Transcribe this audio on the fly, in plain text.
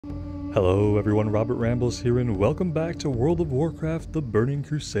Hello everyone, Robert Rambles here and welcome back to World of Warcraft The Burning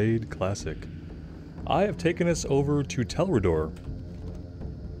Crusade Classic. I have taken us over to Telrador,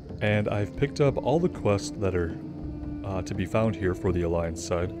 and I've picked up all the quests that are to be found here for the Alliance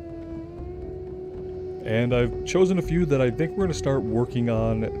side. And I've chosen a few that I think we're going to start working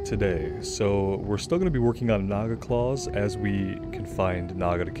on today. So we're still going to be working on Naga Claws as we can find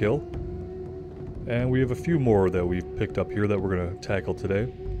Naga to kill. And we have a few more that we've picked up here that we're going to tackle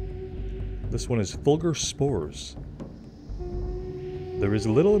today. This one is Fulgur Spores. There is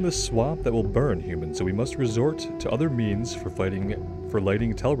little in this swamp that will burn humans, so we must resort to other means for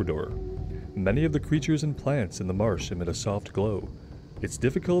lighting Telrador. Many of the creatures and plants in the marsh emit a soft glow. It's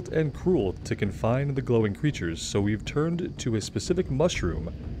difficult and cruel to confine the glowing creatures, so we've turned to a specific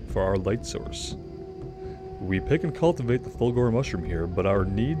mushroom for our light source. We pick and cultivate the Fulgur mushroom here, but our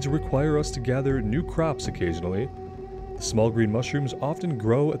needs require us to gather new crops occasionally. The small green mushrooms often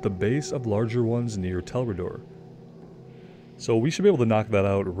grow at the base of larger ones near Telrador. So we should be able to knock that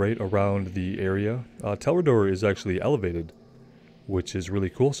out right around the area. Telrador is actually elevated, which is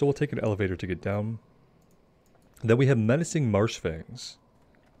really cool, so we'll take an elevator to get down. Then we have Menacing Marsh Fangs.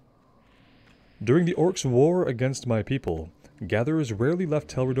 During the Orcs' war against my people, gatherers rarely left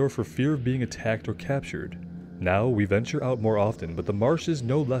Telrador for fear of being attacked or captured. Now we venture out more often, but the marsh is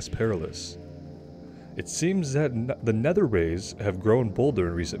no less perilous. It seems that the nether rays have grown bolder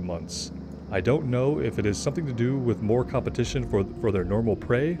in recent months. I don't know if it is something to do with more competition for their normal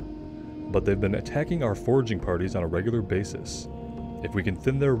prey, but they've been attacking our foraging parties on a regular basis. If we can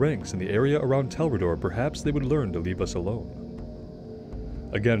thin their ranks in the area around Telrador, perhaps they would learn to leave us alone.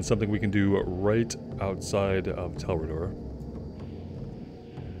 Again, something we can do right outside of Telrador.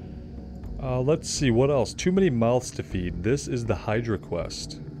 Let's see, what else? Too many mouths to feed. This is the Hydra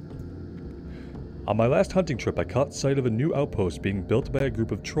quest. On my last hunting trip, I caught sight of a new outpost being built by a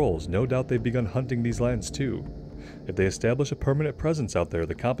group of trolls. No doubt they've begun hunting these lands too. If they establish a permanent presence out there,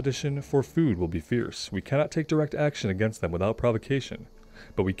 the competition for food will be fierce. We cannot take direct action against them without provocation,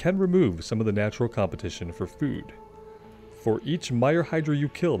 but we can remove some of the natural competition for food. For each Mire Hydra you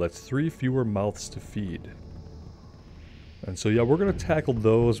kill, that's 3 fewer mouths to feed. And so yeah, we're going to tackle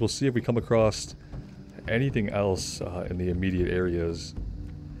those. We'll see if we come across anything else in the immediate areas.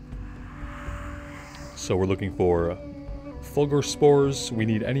 So we're looking for Fulgur Spores, we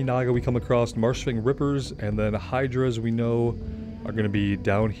need any Naga we come across, Marshfang Rippers, and then Hydras we know are going to be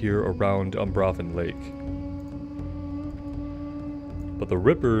down here around Umbrofen Lake. But the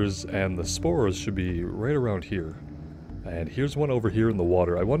Rippers and the Spores should be right around here. And here's one over here in the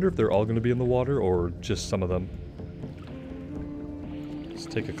water. I wonder if they're all going to be in the water or just some of them. Let's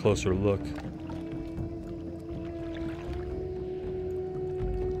take a closer look.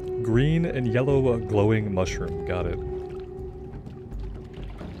 Green and yellow glowing mushroom. Got it.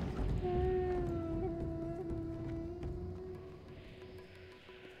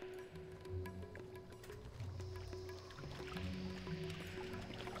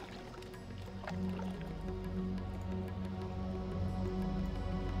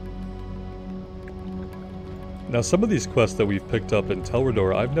 Now some of these quests that we've picked up in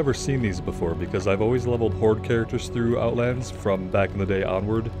Telrador, I've never seen these before because I've always leveled Horde characters through Outlands from back in the day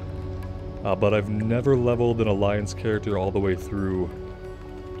onward. But I've never leveled an Alliance character all the way through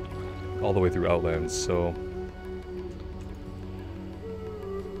Outlands, so...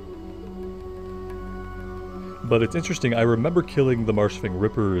 But it's interesting, I remember killing the Marshfang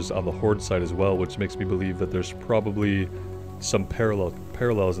Rippers on the Horde side as well, which makes me believe that there's probably some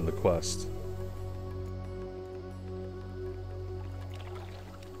parallels in the quest.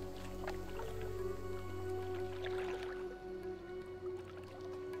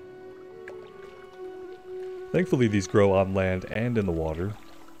 Thankfully these grow on land and in the water.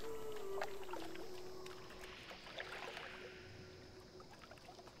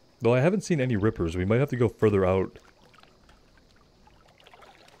 Though I haven't seen any Rippers, we might have to go further out.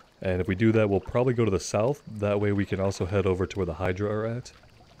 And if we do that, we'll probably go to the south. That way we can also head over to where the Hydra are at.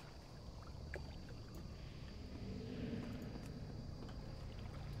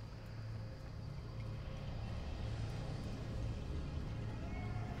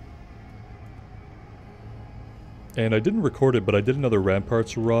 And I didn't record it, but I did another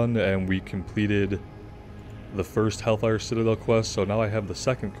Ramparts run, and we completed the first Hellfire Citadel quest, so now I have the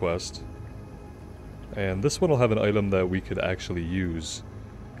second quest. And this one will have an item that we could actually use.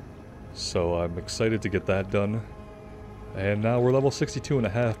 So I'm excited to get that done. And now we're level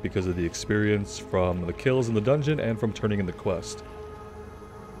 62.5 because of the experience from the kills in the dungeon and from turning in the quest.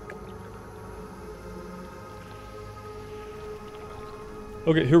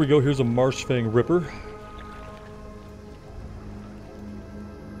 Okay, here we go. Here's a Marshfang Ripper.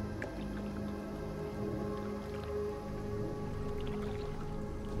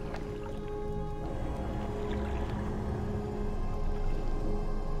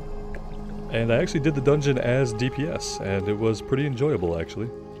 And I actually did the dungeon as DPS, and it was pretty enjoyable, actually.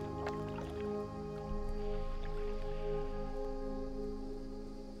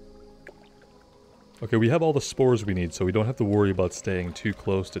 Okay, we have all the spores we need, so we don't have to worry about staying too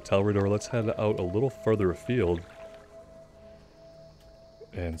close to Telrador. Let's head out a little further afield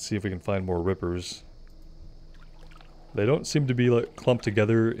and see if we can find more rippers. They don't seem to be like clumped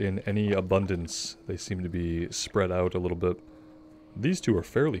together in any abundance. They seem to be spread out a little bit. These two are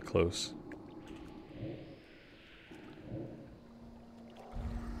fairly close.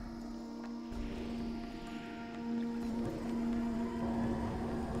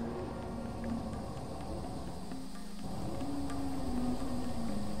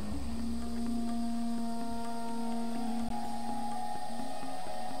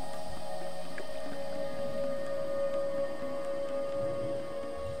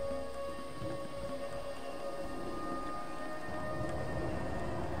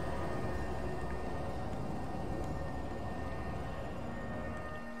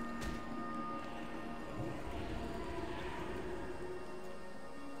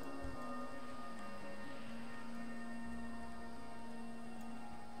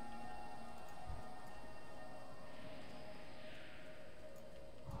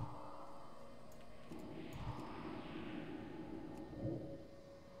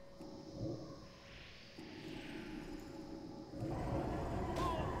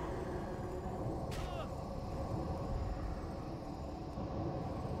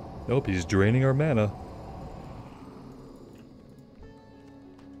 Nope, he's draining our mana.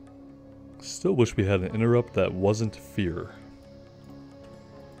 Still wish we had an interrupt that wasn't fear.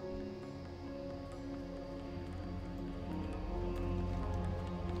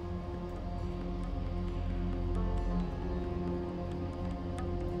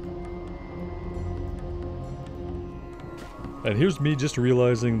 And here's me just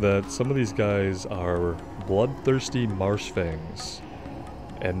realizing that some of these guys are bloodthirsty Marshfangs,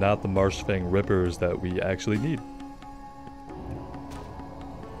 and not the Marshfang Rippers that we actually need.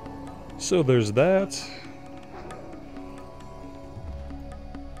 So there's that.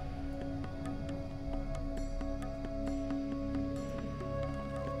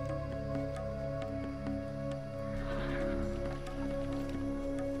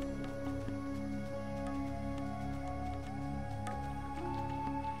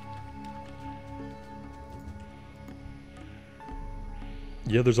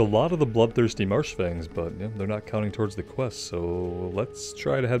 Yeah, there's a lot of the bloodthirsty Marshfangs, but yeah, they're not counting towards the quest, so let's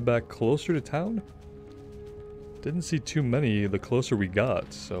try to head back closer to town. Didn't see too many the closer we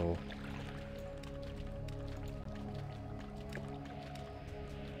got, so...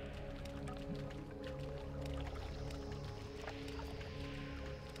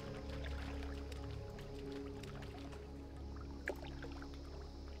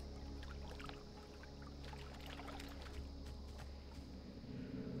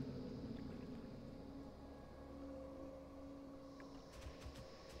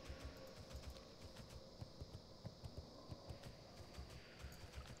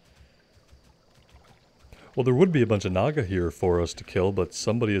 Well, there would be a bunch of Naga here for us to kill, but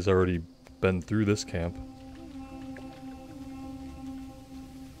somebody has already been through this camp.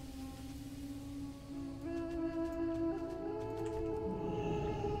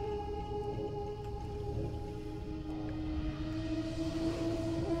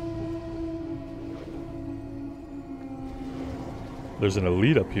 There's an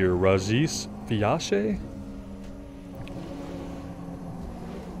elite up here, Rajis Fiache?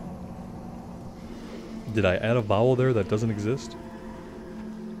 Did I add a vowel there that doesn't exist?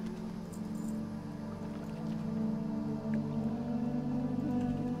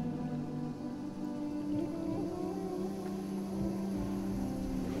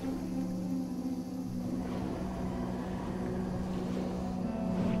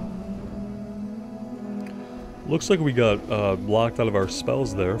 Looks like we got blocked out of our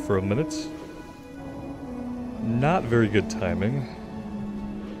spells there for a minute. Not very good timing.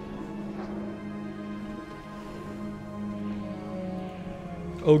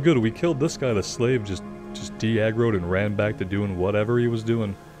 Oh good, we killed this guy, the slave just de-aggroed and ran back to doing whatever he was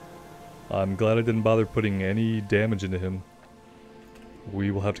doing. I'm glad I didn't bother putting any damage into him.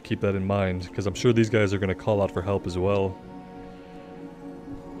 We will have to keep that in mind, because I'm sure these guys are going to call out for help as well.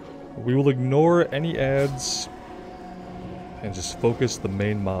 We will ignore any ads and just focus the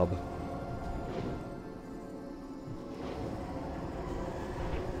main mob.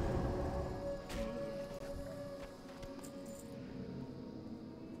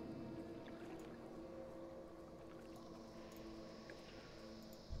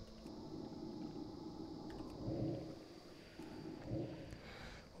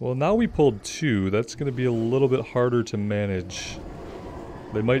 Well, now we pulled 2. That's going to be a little bit harder to manage.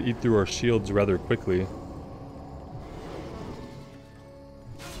 They might eat through our shields rather quickly.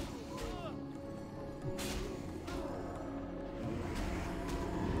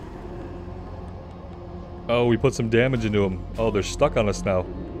 Oh, we put some damage into them. Oh, they're stuck on us now.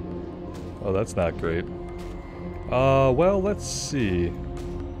 Oh, that's not great. Well, let's see.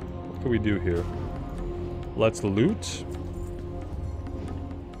 What can we do here? Let's loot.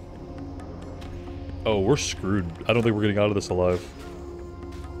 Oh, we're screwed. I don't think we're getting out of this alive.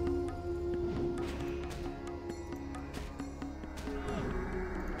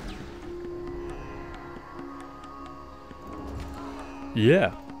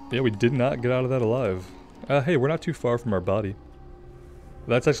 Yeah. Yeah, we did not get out of that alive. Hey, we're not too far from our body.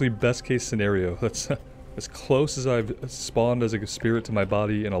 That's actually best case scenario. That's as close as I've spawned as a spirit to my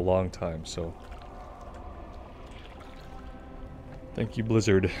body in a long time, so. Thank you,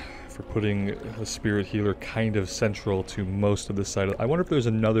 Blizzard, for putting the spirit healer kind of central to most of this side. I wonder if there's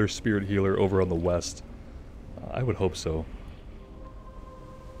another spirit healer over on the west. I would hope so.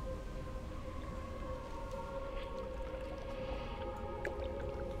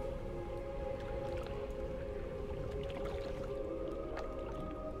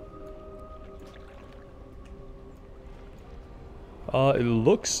 It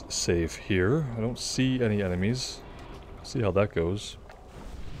looks safe here. I don't see any enemies. See how that goes.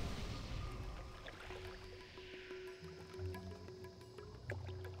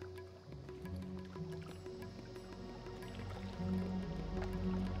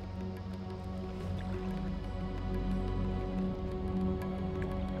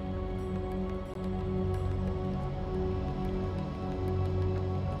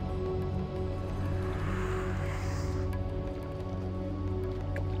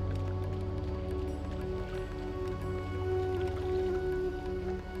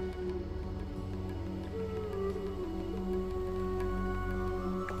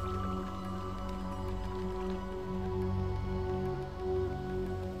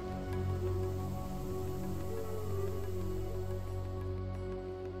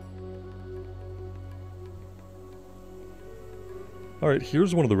 Alright,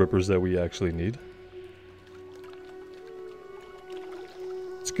 here's one of the rippers that we actually need.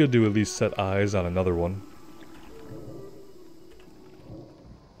 It's good to at least set eyes on another one.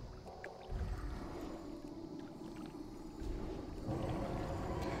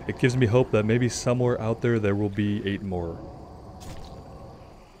 It gives me hope that maybe somewhere out there will be 8 more.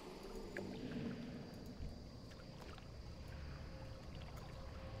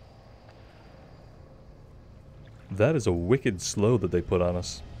 That is a wicked slow that they put on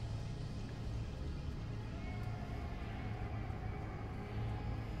us.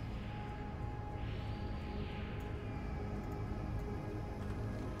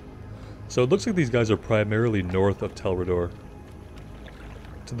 So it looks like these guys are primarily north of Telrador.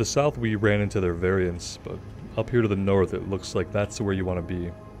 To the south we ran into their variants, but up here to the north it looks like that's where you want to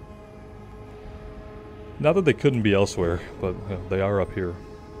be. Not that they couldn't be elsewhere, but they are up here.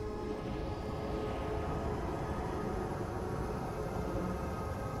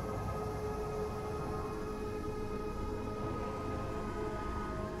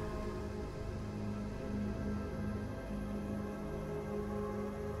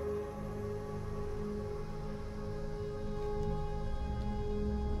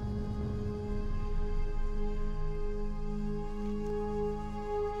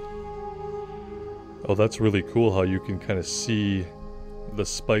 Oh, that's really cool how you can kind of see the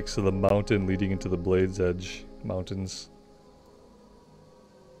spikes of the mountain leading into the Blade's Edge mountains.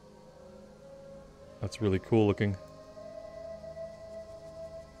 That's really cool looking.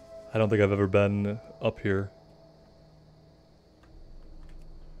 I don't think I've ever been up here.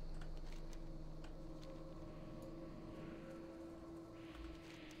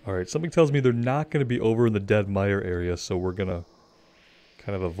 Alright, something tells me they're not going to be over in the Dead Mire area, so we're going to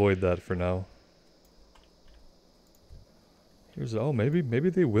kind of avoid that for now. Here's, oh, maybe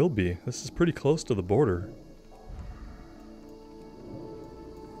they will be. This is pretty close to the border.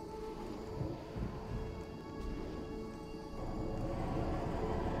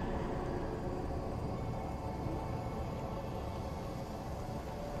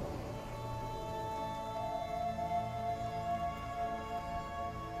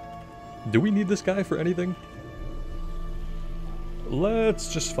 Do we need this guy for anything?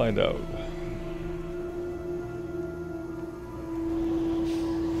 Let's just find out.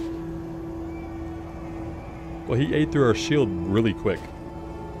 Well, he ate through our shield really quick.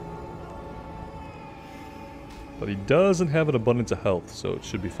 But he doesn't have an abundance of health, so it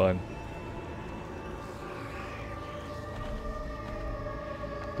should be fine.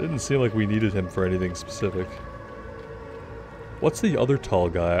 Didn't seem like we needed him for anything specific. What's the other tall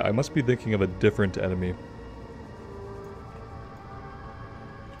guy? I must be thinking of a different enemy.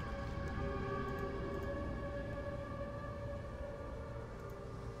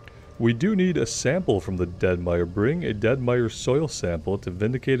 We do need a sample from the Deadmire. Bring a Deadmire soil sample to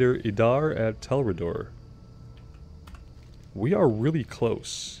Vindicator Idar at Telrador. We are really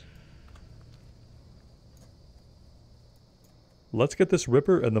close. Let's get this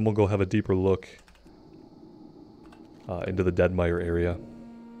Ripper and then we'll go have a deeper look into the Deadmire area.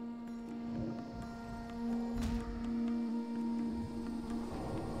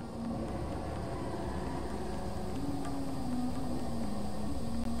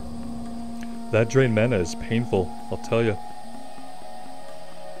 That drain mana is painful, I'll tell you.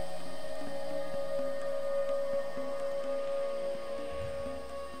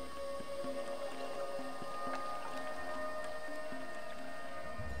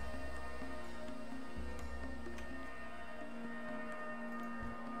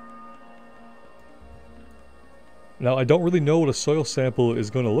 Now, I don't really know what a soil sample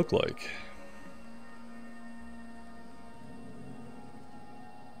is going to look like.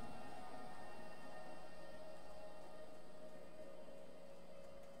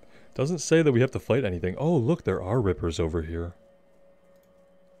 Doesn't say that we have to fight anything. Oh, look, there are Rippers over here.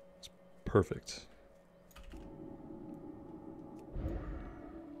 It's perfect.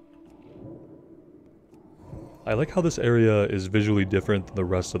 I like how this area is visually different than the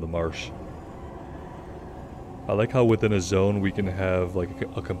rest of the marsh. I like how within a zone we can have like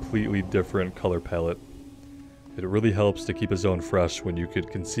a completely different color palette. It really helps to keep a zone fresh when you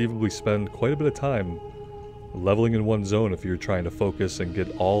could conceivably spend quite a bit of time leveling in one zone if you're trying to focus and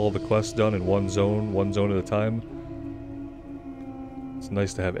get all the quests done in one zone at a time. It's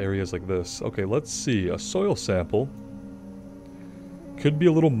nice to have areas like this. Okay, let's see. A soil sample. Could be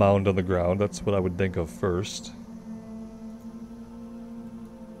a little mound on the ground. That's what I would think of first.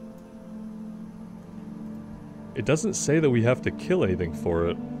 It doesn't say that we have to kill anything for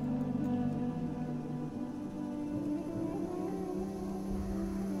it.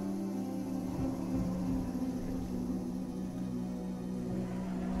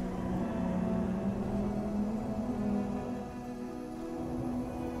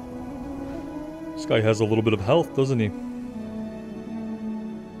 This guy has a little bit of health, doesn't he?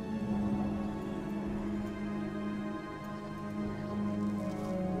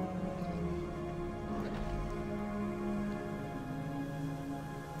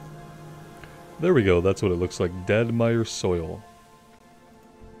 There we go, that's what it looks like. Deadmire soil.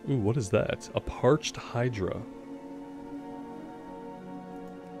 Ooh, what is that? A parched hydra.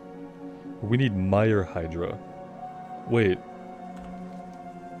 We need mire hydra. Wait.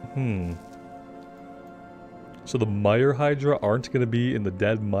 So the mire hydra aren't going to be in the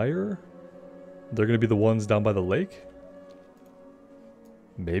Deadmire? They're going to be the ones down by the lake?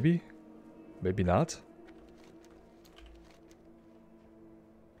 Maybe? Maybe not?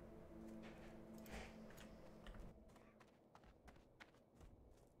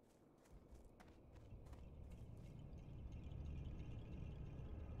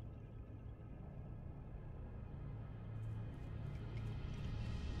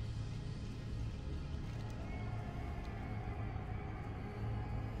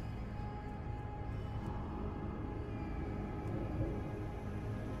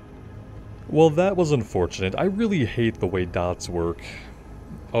 Well, that was unfortunate. I really hate the way dots work.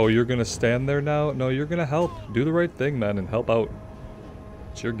 Oh, you're gonna stand there now? No, you're gonna help. Do the right thing, man, and help out.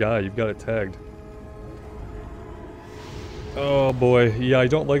 It's your guy. You've got it tagged. Oh, boy. Yeah, I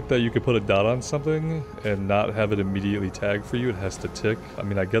don't like that you could put a dot on something and not have it immediately tag for you. It has to tick. I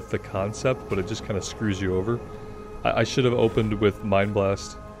mean, I get the concept, but it just kind of screws you over. I should have opened with Mind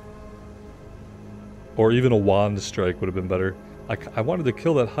Blast. Or even a Wand Strike would have been better. I wanted to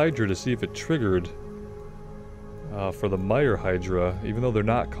kill that Hydra to see if it triggered for the Mire Hydra. Even though they're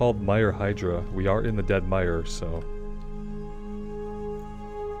not called Mire Hydra, we are in the Deadmire, so...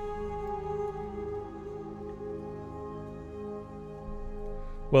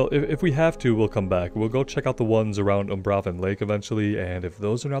 Well, if we have to, we'll come back. We'll go check out the ones around Umbravan Lake eventually, and if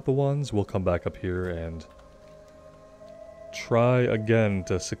those are not the ones, we'll come back up here and try again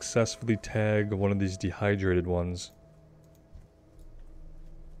to successfully tag one of these dehydrated ones.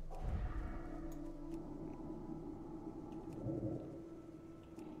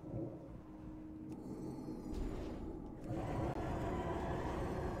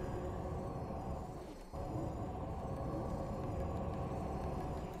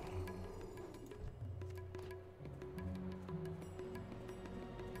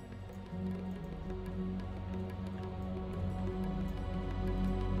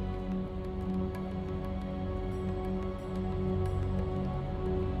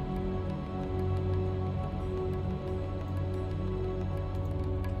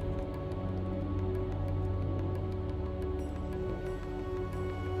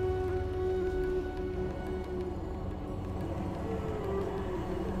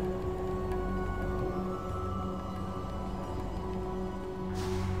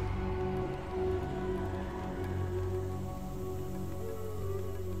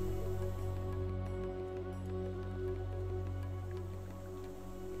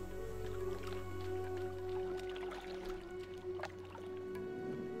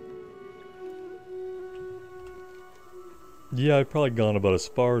 Yeah, I've probably gone about as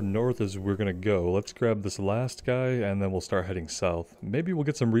far north as we're gonna go. Let's grab this last guy, and then we'll start heading south. Maybe we'll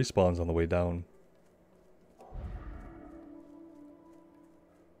get some respawns on the way down.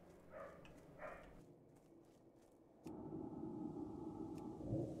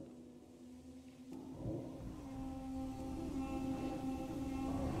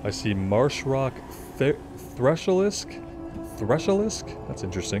 I see Marsh Rock Thresalisk? Thresalisk? That's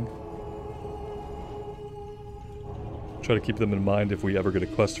interesting. Try to keep them in mind if we ever get a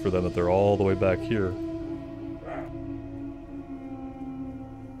quest for them that they're all the way back here.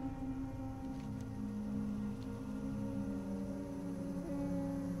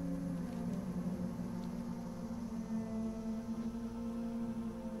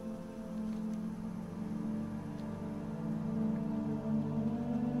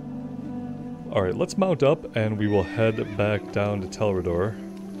 Alright, let's mount up and we will head back down to Telrador.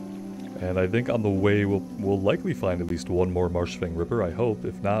 And I think on the way we'll likely find at least one more Marshfang Ripper, I hope.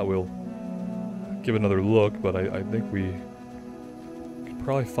 If not, we'll give another look, but I think we could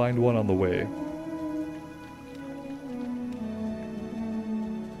probably find one on the way.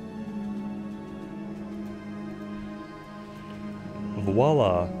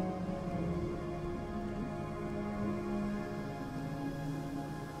 Voila!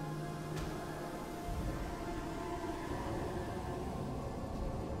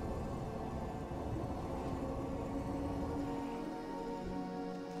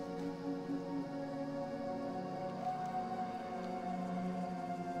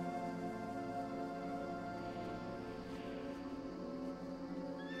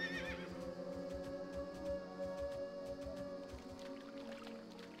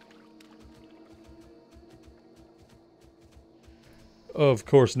 Of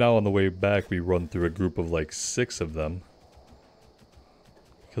course, now on the way back we run through a group of like 6 of them.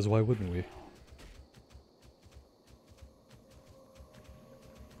 Because why wouldn't we?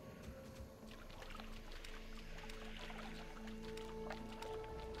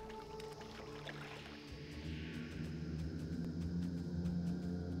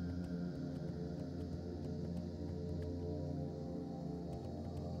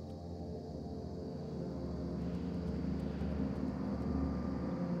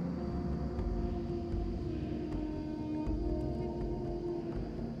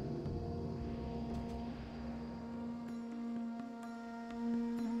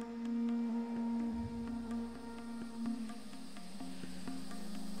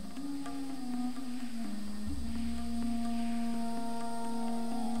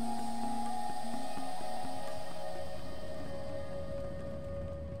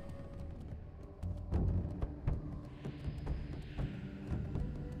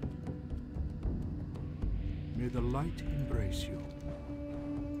 May the light embrace you.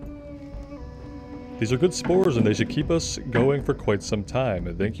 These are good spores and they should keep us going for quite some time.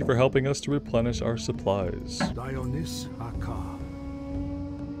 And thank you for helping us to replenish our supplies. Dionys Akar.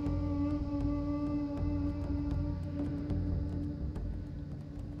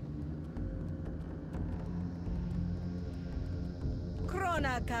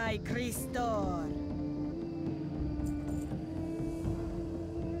 Kronakai Christor.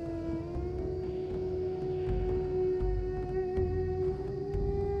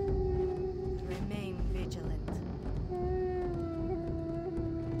 Remain vigilant.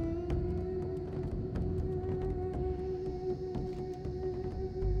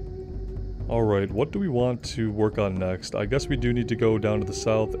 Alright, what do we want to work on next? I guess we do need to go down to the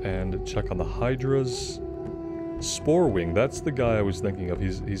south and check on the Hydras. Sporewing, that's the guy I was thinking of.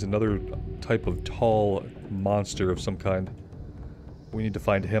 He's another type of tall monster of some kind. We need to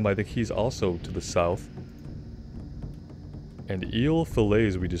find him. I think he's also to the south. And eel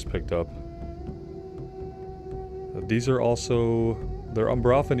fillets we just picked up. These are also... they're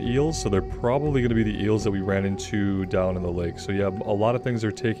Umbrathan eels, so they're probably going to be the eels that we ran into down in the lake. So yeah, a lot of things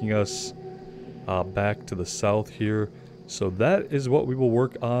are taking us back to the south here. So that is what we will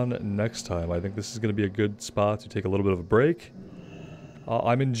work on next time. I think this is going to be a good spot to take a little bit of a break.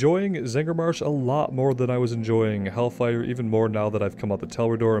 I'm enjoying Zangarmarsh a lot more than I was enjoying Hellfire, even more now that I've come out the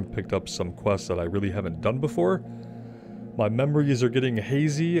Telrador and picked up some quests that I really haven't done before. My memories are getting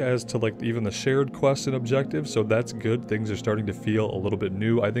hazy as to like even the shared quests and objectives, so that's good. Things are starting to feel a little bit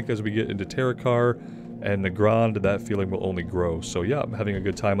new. I think as we get into Terakar and Nagrand, that feeling will only grow. So yeah, I'm having a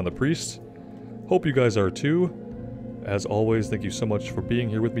good time on the Priest. Hope you guys are too. As always, thank you so much for being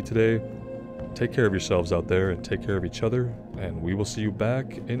here with me today. Take care of yourselves out there and take care of each other, and we will see you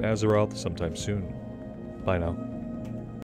back in Azeroth sometime soon. Bye now.